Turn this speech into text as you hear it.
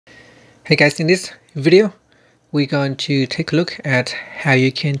Hey guys, in this video we're going to take a look at how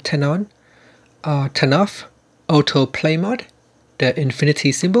you can turn on or turn off autoplay mode, the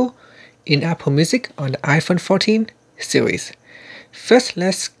infinity symbol in Apple Music on the iPhone 14 series. First,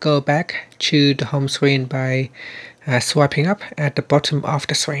 let's go back to the home screen by swiping up at the bottom of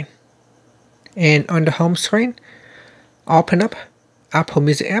the screen. And on the home screen, open up Apple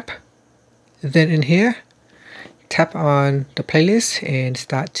Music app. Then in here, tap on the playlist and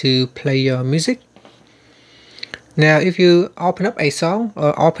start to play your music. Now if you open up a song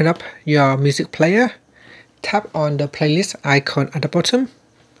or open up your music player, tap on the playlist icon at the bottom.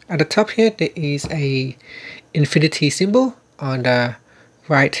 At the top here there is a infinity symbol on the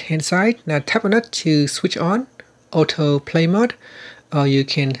right hand side. Now tap on it to switch on autoplay mode, or you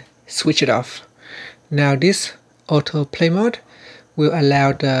can switch it off. Now this autoplay mode will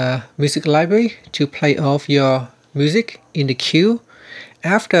allow the music library to play off your music in the queue.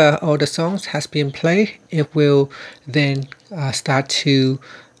 After all the songs has been played, it will then start to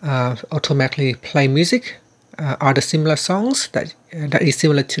automatically play music or the similar songs that is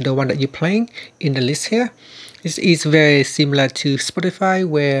similar to the one that you're playing in the list here. This is very similar to Spotify,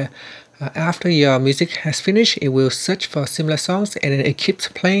 where after your music has finished, it will search for similar songs and then it keeps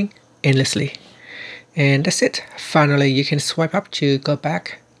playing endlessly. And that's it. Finally, you can swipe up to go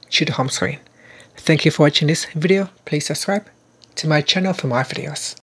back to the home screen. Thank you for watching this video. Please subscribe to my channel for more videos.